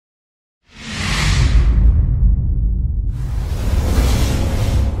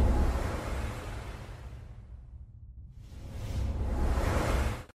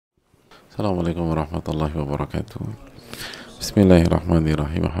Assalamualaikum warahmatullahi wabarakatuh.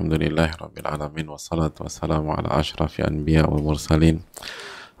 Bismillahirrahmanirrahim. Alhamdulillahirabbil alamin wassalatu wassalamu ala asyrafil anbiya wal mursalin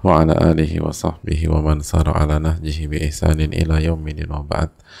wa ala alihi wa sahbihi wa man sara ala nahjihi bi ihsanin ila yaumil wa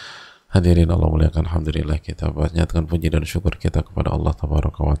ba'd. Hadirin Allah muliakan, alhamdulillah kita panjatkan puji dan syukur kita kepada Allah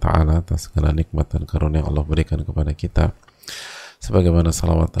tabaraka wa taala atas segala nikmat dan karunia yang Allah berikan kepada kita. Sebagaimana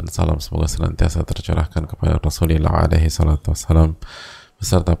salawat dan salam semoga senantiasa tercurahkan kepada Rasulullah alaihi salatu wassalam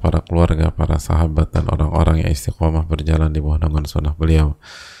beserta para keluarga, para sahabat dan orang-orang yang istiqomah berjalan di bawah naungan sunnah beliau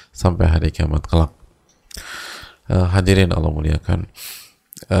sampai hari kiamat kelak. Hadirin Allah muliakan,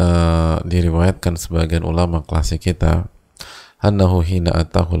 diriwayatkan sebagian ulama klasik kita annahu hina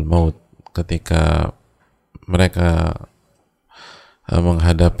atahul maut, ketika mereka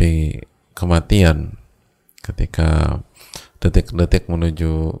menghadapi kematian, ketika detik-detik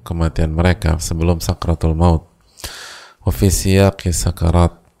menuju kematian mereka sebelum sakratul maut, wa fi siyaqi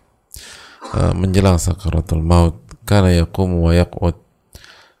sakarat, menjelang sakaratul maut, kana yaqumu wa yaq'ud,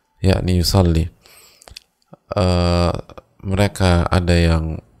 yakni yusalli, mereka ada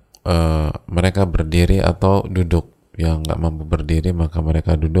yang mereka berdiri atau duduk. Yang nggak mampu berdiri maka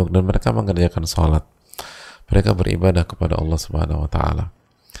mereka duduk dan mereka mengerjakan sholat, mereka beribadah kepada Allah Subhanahu wa taala,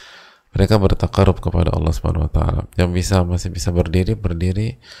 mereka bertakarub kepada Allah Subhanahu wa taala. Yang masih bisa berdiri,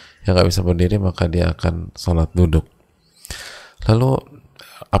 yang nggak bisa berdiri maka dia akan sholat duduk. Lalu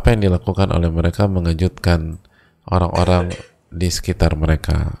apa yang dilakukan oleh mereka mengejutkan orang-orang di sekitar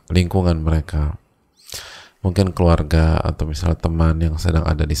mereka, lingkungan mereka, mungkin keluarga atau misalnya teman yang sedang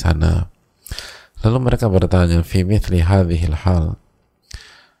ada di sana. Lalu mereka bertanya, fi mithli hadhil hal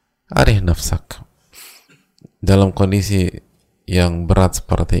arih nafsak, dalam kondisi yang berat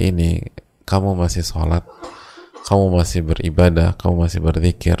seperti ini kamu masih sholat, kamu masih beribadah, kamu masih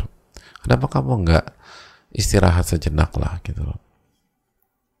berzikir, kenapa kamu enggak istirahat sejenak lah gitu loh.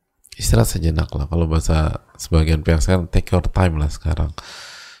 Istirahat sejenak lah, kalau bahasa sebagian pihak sekarang take your time lah sekarang,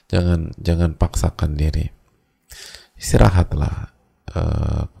 jangan paksakan diri, istirahatlah.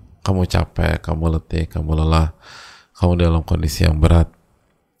 Kamu capek, kamu letih, kamu lelah, kamu dalam kondisi yang berat.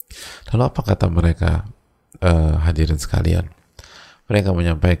 Lalu apa kata mereka, hadirin sekalian? Mereka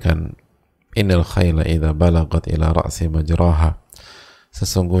menyampaikan, innal khayla idza balagat ila ra'si majraha,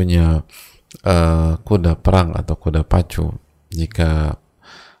 sesungguhnya kuda perang atau kuda pacu jika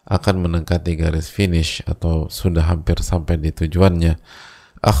akan mendekati garis finish atau sudah hampir sampai di tujuannya,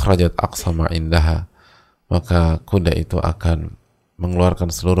 akhrajat aqsa ma indaha, maka kuda itu akan mengeluarkan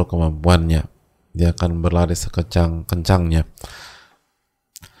seluruh kemampuannya, dia akan berlari sekencang-kencangnya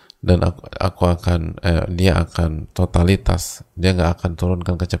dan dia akan totalitas, dia nggak akan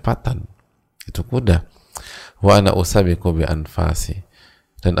turunkan kecepatan. Itu kuda. Wa ana usabiqu bi anfasi,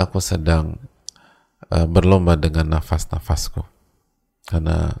 dan aku sedang berlomba dengan nafas-nafasku,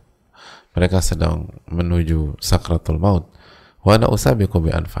 karena mereka sedang menuju sakratul maut. Wa ana usabiqu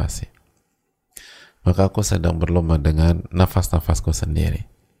bi anfasi, maka aku sedang berlomba dengan nafas-nafasku sendiri.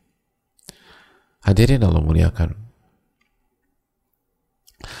 Hadirin Allah muliakan,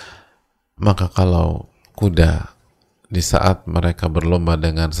 maka kalau kuda di saat mereka berlomba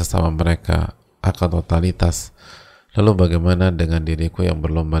dengan sesama mereka akan totalitas, lalu bagaimana dengan diriku yang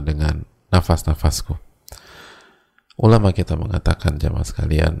berlomba dengan nafas-nafasku? Ulama kita mengatakan, jamaah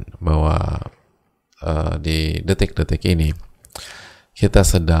sekalian, bahwa di detik-detik ini kita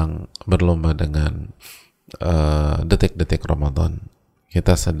sedang berlomba dengan detik-detik Ramadan,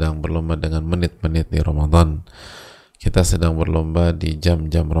 kita sedang berlomba dengan menit-menit di Ramadan, kita sedang berlomba di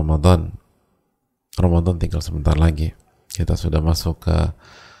jam-jam Ramadan. Ramadan tinggal sebentar lagi, kita sudah masuk ke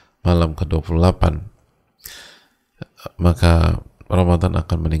malam ke-28, maka Ramadan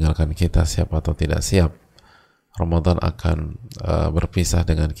akan meninggalkan kita siap atau tidak siap. Ramadan akan berpisah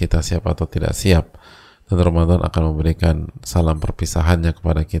dengan kita siap atau tidak siap, dan Ramadan akan memberikan salam perpisahannya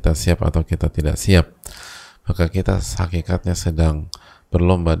kepada kita siap atau kita tidak siap. Maka kita hakikatnya sedang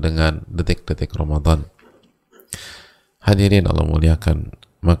berlomba dengan detik-detik Ramadan. Hadirin Allah muliakan,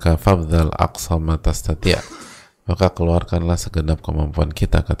 maka fabdhal aqsa ma tastati', maka keluarkanlah segenap kemampuan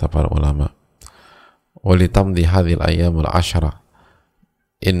kita, kata para ulama. Walitamdi hadhil ayyamul ashra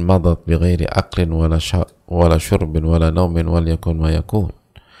in madat bighairi aqlin wala syurbin wala naumin wal yakun ma yakun.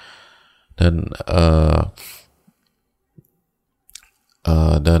 Dan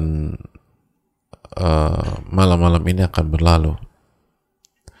malam-malam ini akan berlalu.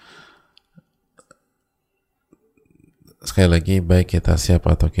 Sekali lagi, baik kita siap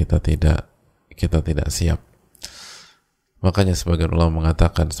atau kita tidak siap. Makanya sebagian ulama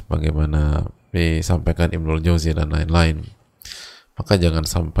mengatakan, sebagaimana disampaikan Ibnul Jauzi dan lain-lain, maka jangan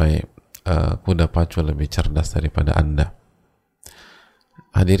sampai kuda pacu lebih cerdas daripada Anda.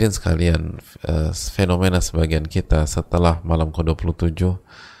 hadirin sekalian, fenomena sebagian kita setelah malam ke-27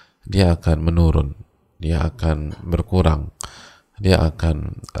 dia akan menurun, dia akan berkurang, dia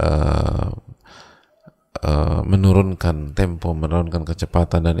akan menurunkan tempo, menurunkan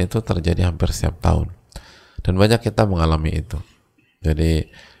kecepatan, dan itu terjadi hampir setiap tahun. Dan banyak kita mengalami itu. Jadi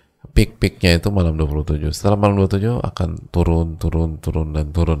peak-peaknya itu malam 27. Setelah malam 27 akan turun,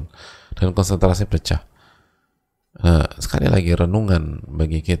 dan konsentrasi pecah. Nah, sekali lagi renungan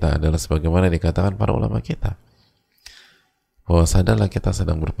bagi kita adalah sebagaimana dikatakan para ulama kita, bahwa sadarlah kita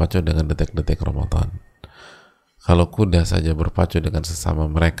sedang berpacu dengan detik-detik Ramadan. Kalau kuda saja berpacu dengan sesama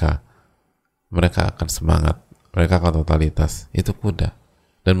mereka, mereka akan semangat, mereka akan totalitas. Itu kuda.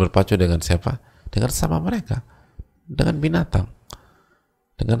 Dan berpacu dengan siapa? Dengan sesama mereka, dengan binatang,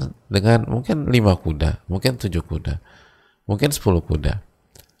 dengan mungkin 5 kuda, mungkin 7 kuda, mungkin 10 kuda.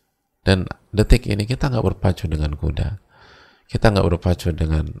 Dan detik ini kita nggak berpacu dengan kuda, kita nggak berpacu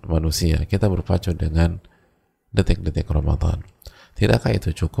dengan manusia, kita berpacu dengan detik-detik Ramadan. Tidakkah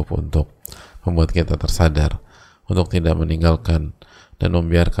itu cukup untuk membuat kita tersadar untuk tidak meninggalkan dan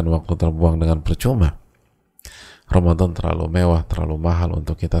membiarkan waktu terbuang dengan percuma? Ramadan terlalu mewah, terlalu mahal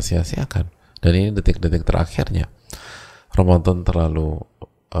untuk kita sia-siakan. Dan ini detik-detik terakhirnya. Ramadan terlalu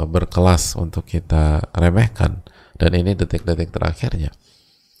berkelas untuk kita remehkan. Dan ini detik-detik terakhirnya.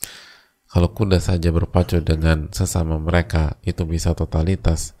 Kalau kuda saja berpacu dengan sesama mereka itu bisa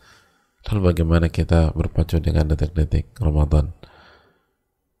totalitas, lalu bagaimana kita berpacu dengan detik-detik Ramadan?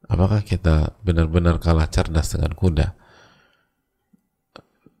 Apakah kita benar-benar kalah cerdas dengan kuda?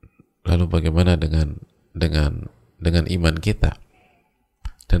 Lalu bagaimana dengan iman kita?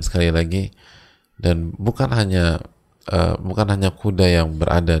 Dan sekali lagi, dan bukan hanya kuda yang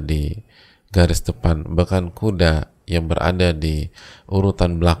berada di garis depan, bahkan kuda yang berada di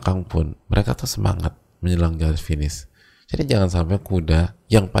urutan belakang pun mereka tuh semangat menjelang garis finish. Jadi jangan sampai kuda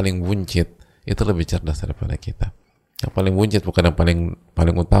yang paling buncit itu lebih cerdas daripada kita. Yang paling buncit bukan yang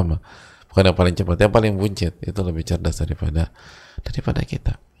paling utama, bukan yang paling cepat, yang paling buncit itu lebih cerdas daripada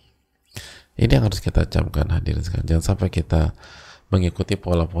kita. Ini yang harus kita camkan, hadirin sekalian. Jangan sampai kita mengikuti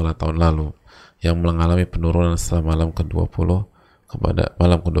pola-pola tahun lalu yang mengalami penurunan setelah malam ke-20 kepada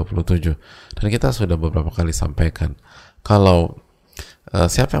malam ke-27. Dan kita sudah beberapa kali sampaikan, kalau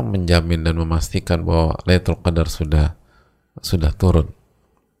siapa yang menjamin dan memastikan bahwa Lailatul Qadar sudah turun?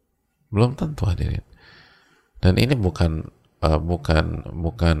 Belum tentu, hadirin. Dan ini bukan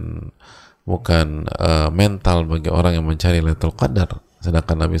mental bagi orang yang mencari Lailatul Qadar.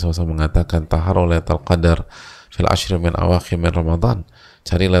 Sedangkan Nabi SAW mengatakan, taharu Lailatul Qadar fil ashri min awakhir min Ramadan.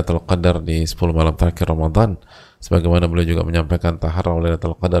 Cari Lailatul Qadar di 10 malam terakhir Ramadan. Sebagaimana beliau juga menyampaikan, taharu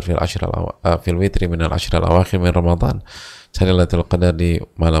Lailatul Qadar fil witri min al-ashri al-awakhir min Ramadan. Cari Lailatul Qadar di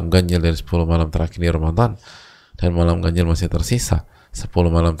malam ganjil dari 10 malam terakhir di Ramadan. Dan malam ganjil masih tersisa, 10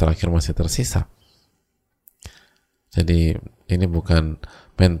 malam terakhir masih tersisa. Jadi ini bukan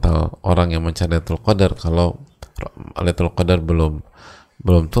mental orang yang mencari Lailatul Qadar kalau Lailatul Qadar belum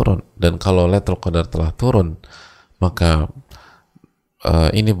turun. Dan kalau Lailatul Qadar telah turun, maka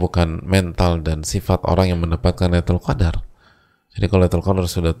ini bukan mental dan sifat orang yang mendapatkan Lailatul Qadar. Jadi kalau Lailatul Qadar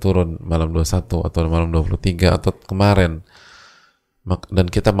sudah turun malam 21 atau malam 23 atau kemarin, dan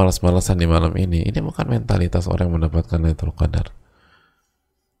kita malas-malasan di malam ini bukan mentalitas orang yang mendapatkan Lailatul Qadar.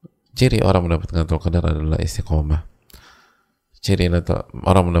 Ciri orang mendapatkan Lailatul Qadar adalah istiqomah. Ciri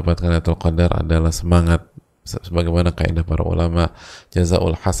orang mendapatkan Lailatul Qadar adalah semangat, sebagaimana kaidah para ulama,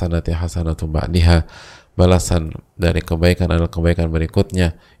 jazaul hasanati hasanatu ba'diha, balasan dari kebaikan adalah kebaikan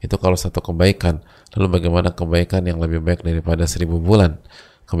berikutnya. Itu kalau satu kebaikan. Lalu bagaimana kebaikan yang lebih baik daripada 1000 bulan,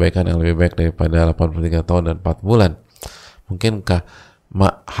 kebaikan yang lebih baik daripada 83 tahun dan 4 bulan? Mungkinkah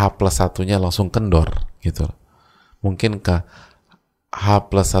H plus satunya langsung kendor gitu? Mungkinkah H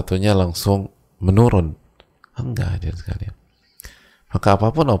plus satunya langsung menurun? Enggak, hadirin sekalian. Maka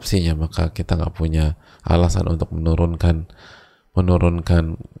apapun opsinya, maka kita nggak punya alasan untuk menurunkan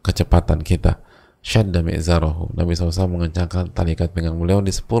kecepatan kita. Syadda mi'zarahu. Nabi SAW mengencangkan tali ikat pinggang beliau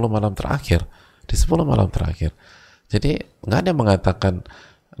di 10 malam terakhir. Di 10 malam terakhir. Jadi nggak ada mengatakan,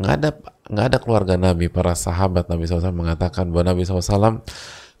 nggak ada keluarga Nabi, para sahabat Nabi SAW mengatakan bahwa Nabi SAW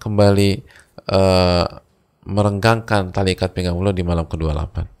kembali merenggangkan tali ikat pinggang beliau di malam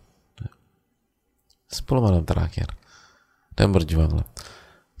ke-28. 10 malam terakhir. Dan berjuanglah.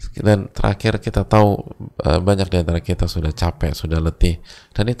 Dan terakhir kita tahu banyak di antara kita sudah capek, sudah letih,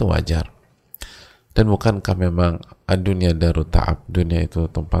 dan itu wajar. Dan bukankah memang dunia daru ta'ab, dunia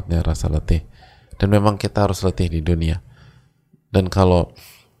itu tempatnya rasa letih, dan memang kita harus letih di dunia. Dan kalau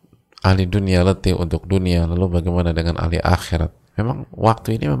ahli dunia letih untuk dunia, lalu bagaimana dengan ahli akhirat? Memang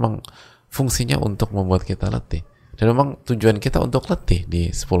waktu ini memang fungsinya untuk membuat kita letih. Dan memang tujuan kita untuk letih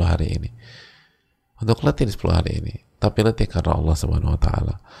di 10 hari ini. Untuk letih di 10 hari ini. Tapi letih karena Allah Subhanahu wa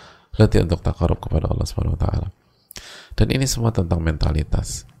taala. Letih untuk takarub kepada Allah Subhanahu wa taala. Dan ini semua tentang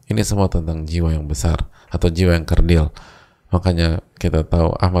mentalitas. Ini semua tentang jiwa yang besar atau jiwa yang kerdil. Makanya kita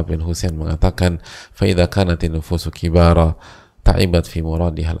tahu Ahmad bin Husain mengatakan, "Fa idza kanat nufusu kibara ta'ibat fi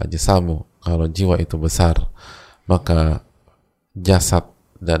muradihal ajsamu." Kalau jiwa itu besar, maka jasad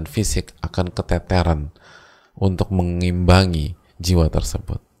dan fisik akan keteteran untuk mengimbangi jiwa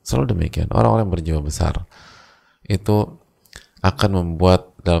tersebut. Selalu demikian. Orang-orang yang berjiwa besar itu akan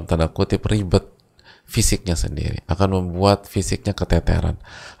membuat dalam tanda kutip ribet fisiknya sendiri, akan membuat fisiknya keteteran,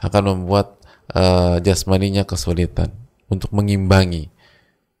 akan membuat jasmaninya kesulitan untuk mengimbangi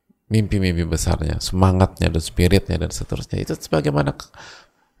mimpi-mimpi besarnya, semangatnya dan spiritnya dan seterusnya. Itu sebagaimana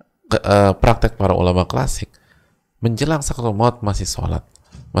praktek para ulama klasik. Menjelang sakaratul maut masih sholat,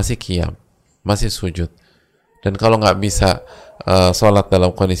 masih qiyam, masih sujud. Dan kalau nggak bisa sholat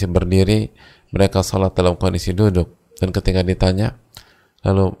dalam kondisi berdiri, mereka sholat dalam kondisi duduk. Dan ketika ditanya,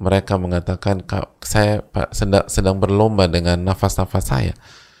 lalu mereka mengatakan, saya sedang berlomba dengan nafas-nafas saya.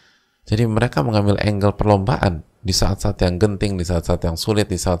 Jadi mereka mengambil angle perlombaan di saat-saat yang genting, di saat-saat yang sulit,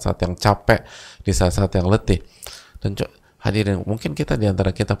 di saat-saat yang capek, di saat-saat yang letih. Dan hadirin, mungkin kita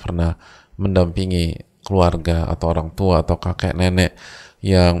diantara kita pernah mendampingi keluarga atau orang tua atau kakek nenek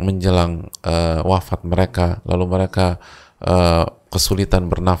yang menjelang wafat mereka, lalu mereka kesulitan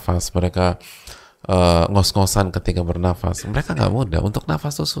bernafas, mereka ngos-ngosan ketika bernafas. Mereka nggak mudah, untuk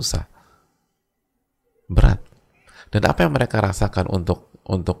nafas itu susah, berat. Dan apa yang mereka rasakan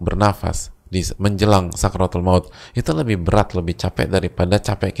untuk bernafas di menjelang sakaratul maut itu lebih berat, lebih capek daripada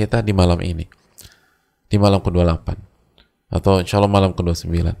capek kita di malam ini, di malam ke-28 atau insya Allah malam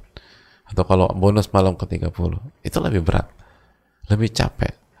ke-29 atau kalau bonus malam ke-30. Itu lebih berat, lebih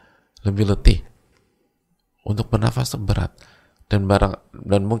capek, lebih letih. Untuk bernafas itu berat.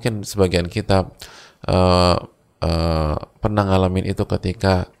 Dan mungkin sebagian kita pernah ngalamin itu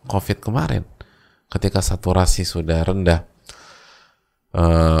ketika COVID kemarin, ketika saturasi sudah rendah,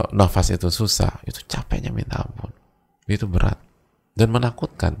 nafas itu susah, itu capeknya minta ampun, itu berat dan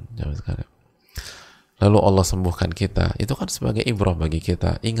menakutkan. Lalu Allah sembuhkan kita, itu kan sebagai ibrah bagi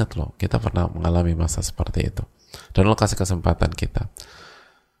kita. Ingat loh, kita pernah mengalami masa seperti itu, dan Allah kasih kesempatan kita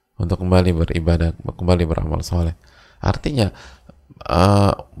untuk kembali beribadah, kembali beramal soleh. Artinya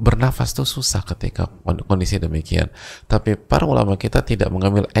bernafas itu susah ketika kondisi demikian. Tapi para ulama kita tidak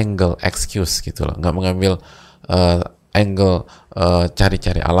mengambil angle excuse gitu loh, nggak mengambil angle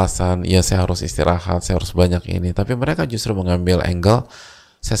cari-cari alasan, ya saya harus istirahat, saya harus banyak ini. Tapi mereka justru mengambil angle,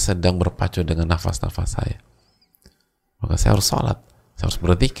 saya sedang berpacu dengan nafas-nafas saya, maka saya harus sholat, saya harus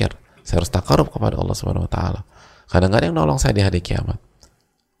berzikir, saya harus takarub kepada Allah Subhanahu wa taala. Kadang nggak ada yang nolong saya di hari kiamat,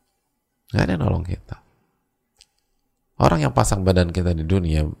 nggak ada yang nolong kita. Orang yang pasang badan kita di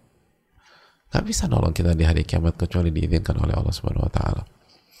dunia nggak bisa nolong kita di hari kiamat kecuali diizinkan oleh Allah Subhanahu wa taala.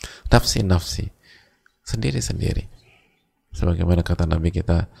 Nafsi sendiri-sendiri, sebagaimana kata Nabi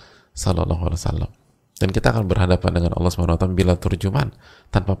kita sallallahu alaihi wasallam. Dan kita akan berhadapan dengan Allah Subhanahu wa taala bila turjuman,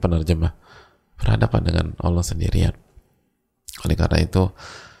 tanpa penerjemah, berhadapan dengan Allah sendirian. Oleh karena itu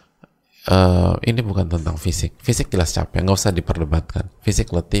ini bukan tentang fisik. Fisik jelas capek, nggak usah diperdebatkan. Fisik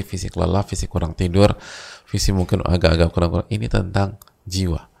letih, fisik lelah, fisik kurang tidur, fisik mungkin agak-agak kurang. Ini tentang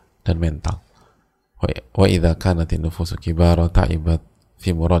jiwa dan mental. Wa idza kanat nufusu kibara ta'ibat fi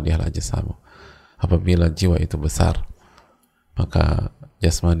muradihal ajsamu. Apabila jiwa itu besar, maka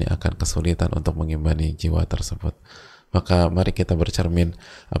jasmani akan kesulitan untuk mengimbangi jiwa tersebut. Maka mari kita bercermin,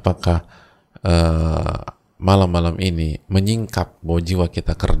 apakah malam-malam ini menyingkap bahwa jiwa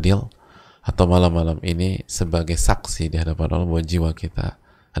kita kerdil, atau malam-malam ini sebagai saksi di hadapan Allah bahwa jiwa kita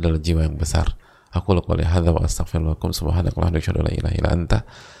adalah jiwa yang besar. Aku qouli hadza wa astaghfirullakum subhanakallahumma wa bihamdika la ilaha illa anta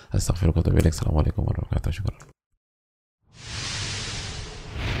astaghfiruka wa atubu ilaik. Assalamualaikum warahmatullahi wabarakatuh.